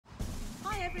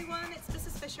Hi everyone, it's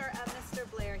Mrs. Fisher and Mr.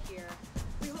 Blair here.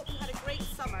 We hope you had a great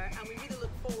summer and we really look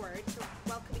forward to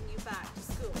welcoming you back to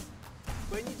school.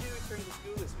 When you do return to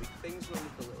school this week, things will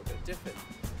look a little bit different.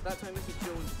 That time Mrs.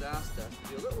 Jones has asked us to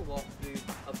do a little walkthrough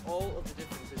of all of the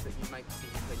differences that you might see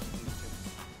when you do return to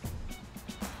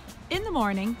school. In the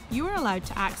morning, you are allowed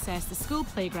to access the school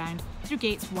playground through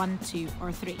gates 1, 2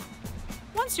 or 3.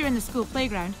 Once you're in the school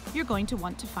playground, you're going to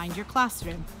want to find your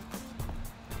classroom.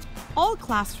 All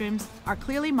classrooms are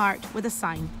clearly marked with a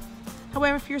sign.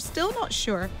 However, if you're still not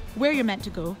sure where you're meant to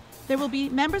go, there will be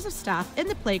members of staff in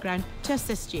the playground to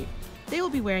assist you. They will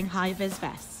be wearing high-vis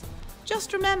vests.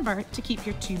 Just remember to keep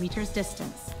your 2 meters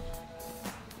distance.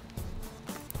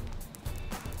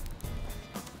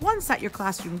 Once at your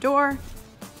classroom door,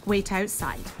 wait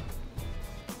outside.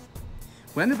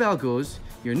 When the bell goes,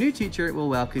 your new teacher will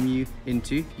welcome you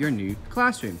into your new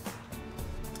classroom.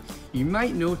 You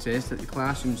might notice that the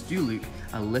classrooms do look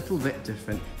a little bit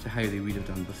different to how they would have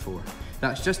done before.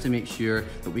 That's just to make sure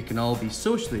that we can all be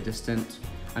socially distant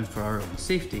and for our own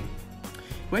safety.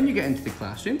 When you get into the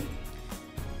classroom,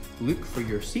 look for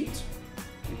your seat,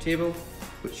 your table,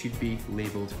 which should be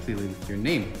labelled clearly with your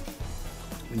name.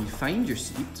 When you find your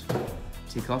seat,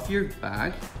 take off your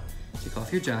bag, take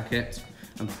off your jacket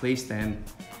and place them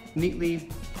neatly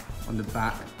on the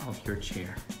back of your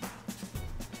chair.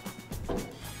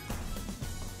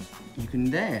 You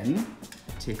can then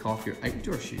take off your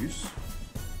outdoor shoes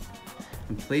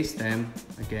and place them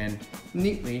again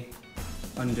neatly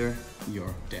under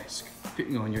your desk,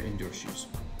 putting on your indoor shoes.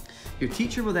 Your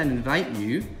teacher will then invite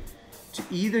you to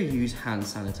either use hand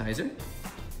sanitizer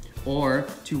or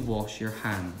to wash your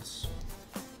hands.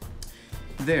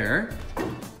 There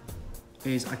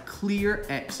is a clear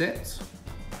exit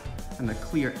and a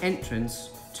clear entrance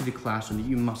to the classroom that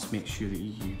you must make sure that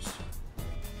you use.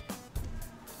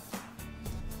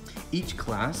 Each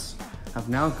class have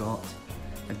now got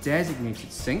a designated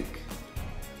sink,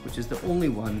 which is the only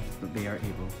one that they are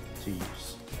able to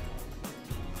use.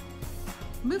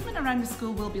 Movement around the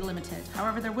school will be limited,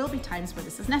 however there will be times where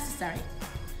this is necessary.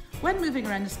 When moving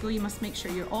around the school, you must make sure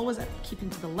you're always keeping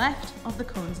to the left of the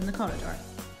cones in the corridor.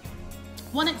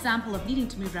 One example of needing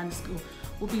to move around the school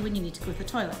will be when you need to go to the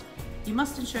toilet. You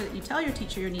must ensure that you tell your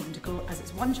teacher you're needing to go, as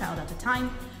it's one child at a time,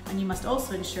 and you must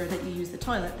also ensure that you use the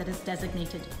toilet that is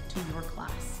designated to your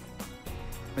class.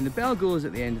 When the bell goes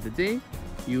at the end of the day,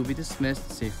 you will be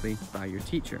dismissed safely by your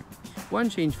teacher. One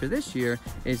change for this year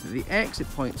is that the exit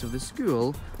points of the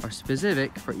school are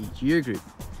specific for each year group.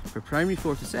 For primary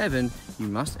 4 to 7, you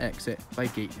must exit by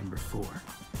gate number 4.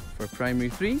 For primary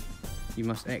 3, you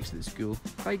must exit the school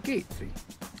by gate 3.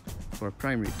 For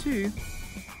primary 2,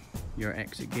 your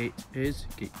exit gate is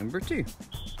gate number 2.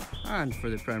 And for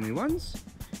the primary 1s,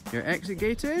 your exit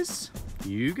gate is,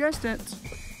 you guessed it,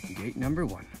 gate number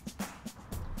 1.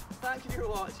 Thank you for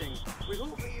watching. We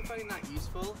hope that you found that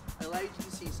useful, allowed you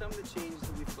to see some of the changes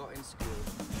that we've got in school,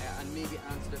 and maybe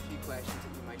answered a few questions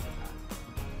that you might have had.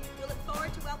 We look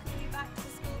forward to welcoming you back to